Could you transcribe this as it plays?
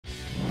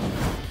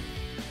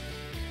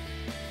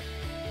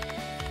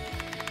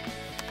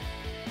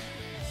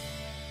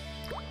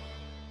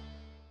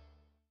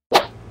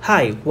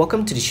Hi,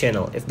 welcome to the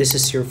channel. If this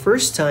is your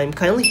first time,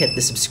 kindly hit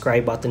the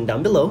subscribe button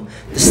down below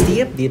to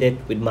stay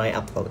updated with my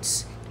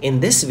uploads. In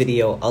this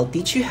video, I'll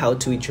teach you how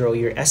to withdraw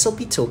your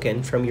SLP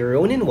token from your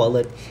Ronin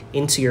wallet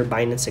into your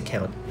Binance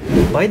account.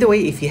 By the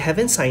way, if you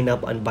haven't signed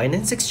up on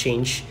Binance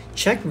Exchange,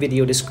 check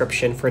video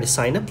description for the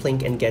sign up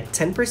link and get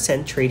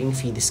 10% trading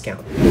fee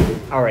discount.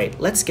 Alright,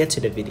 let's get to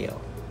the video.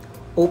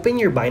 Open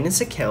your Binance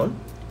account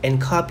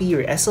and copy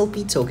your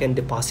SLP token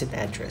deposit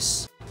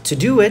address. To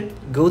do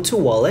it, go to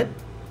Wallet,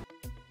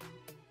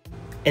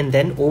 and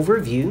then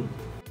Overview,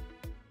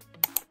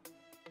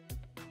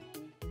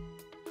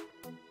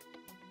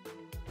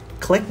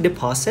 click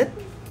Deposit,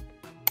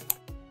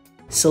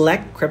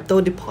 select Crypto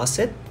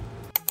Deposit,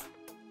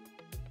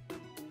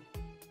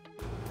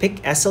 pick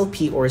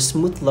SLP or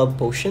Smooth Love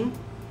Potion,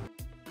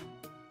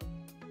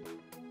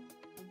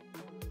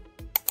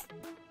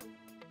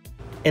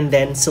 and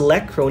then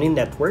select Ronin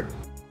Network.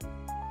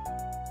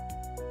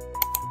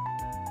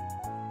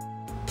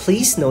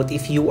 Please note,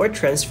 if you are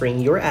transferring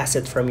your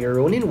asset from your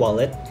Ronin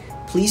wallet,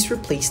 please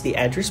replace the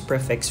address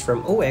prefix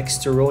from OX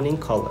to Ronin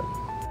colon.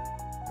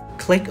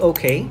 Click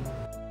OK.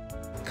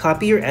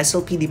 Copy your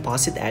SLP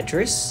deposit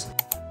address.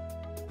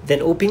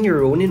 Then open your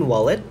Ronin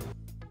wallet.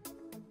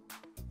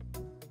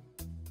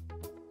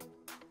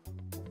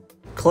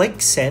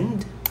 Click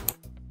Send.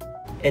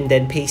 And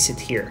then paste it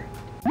here.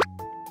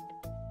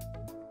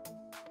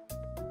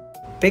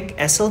 Pick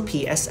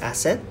SLP as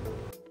asset.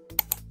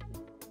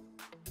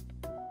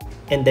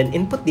 And then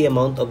input the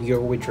amount of your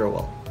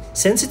withdrawal.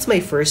 Since it's my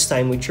first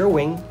time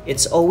withdrawing,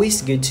 it's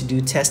always good to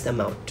do test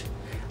amount.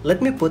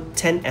 Let me put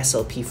 10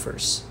 SLP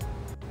first.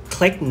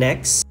 Click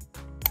Next.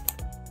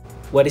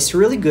 What is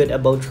really good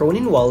about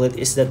Ronin Wallet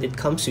is that it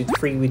comes with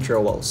free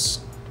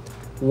withdrawals.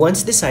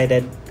 Once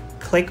decided,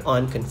 click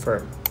on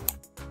Confirm.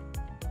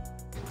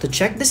 To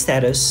check the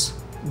status,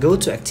 go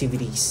to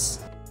Activities.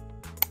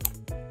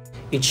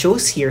 It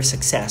shows here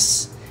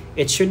Success.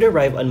 It should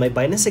arrive on my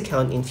Binance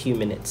account in few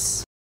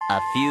minutes. A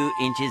few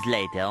inches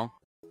later.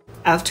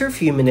 After a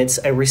few minutes,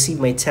 I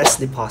received my test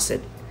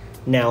deposit.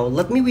 Now,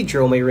 let me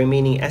withdraw my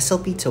remaining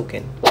SLP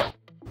token.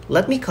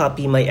 Let me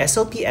copy my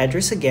SLP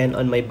address again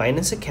on my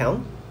Binance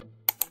account.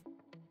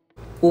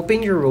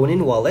 Open your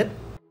Ronin wallet.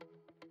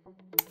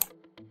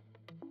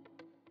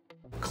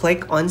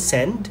 Click on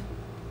Send.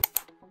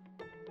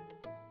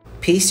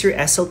 Paste your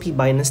SLP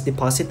Binance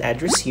deposit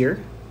address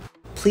here.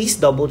 Please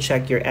double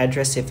check your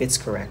address if it's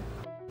correct.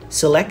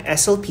 Select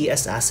SLP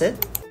as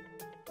asset.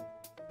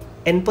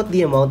 Input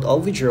the amount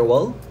of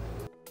withdrawal.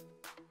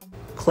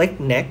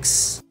 Click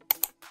Next.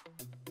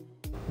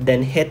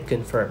 Then hit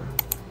Confirm.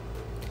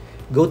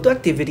 Go to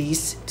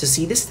Activities to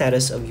see the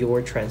status of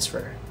your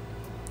transfer.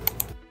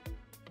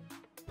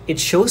 It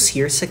shows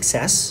here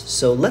Success,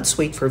 so let's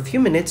wait for a few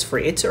minutes for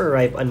it to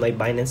arrive on my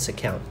Binance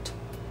account.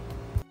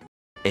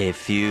 A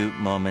few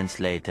moments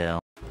later.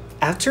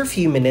 After a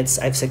few minutes,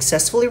 I've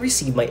successfully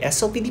received my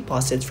SLP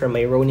deposits from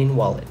my Ronin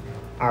wallet.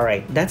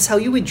 Alright, that's how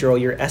you withdraw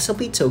your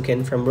SLP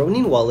token from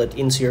Ronin wallet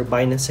into your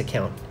Binance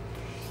account.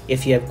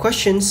 If you have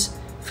questions,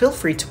 feel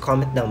free to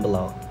comment down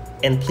below.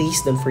 And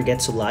please don't forget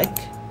to like,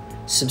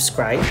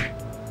 subscribe,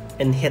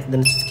 and hit the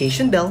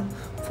notification bell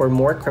for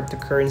more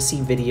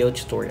cryptocurrency video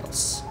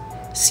tutorials.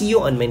 See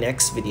you on my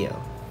next video.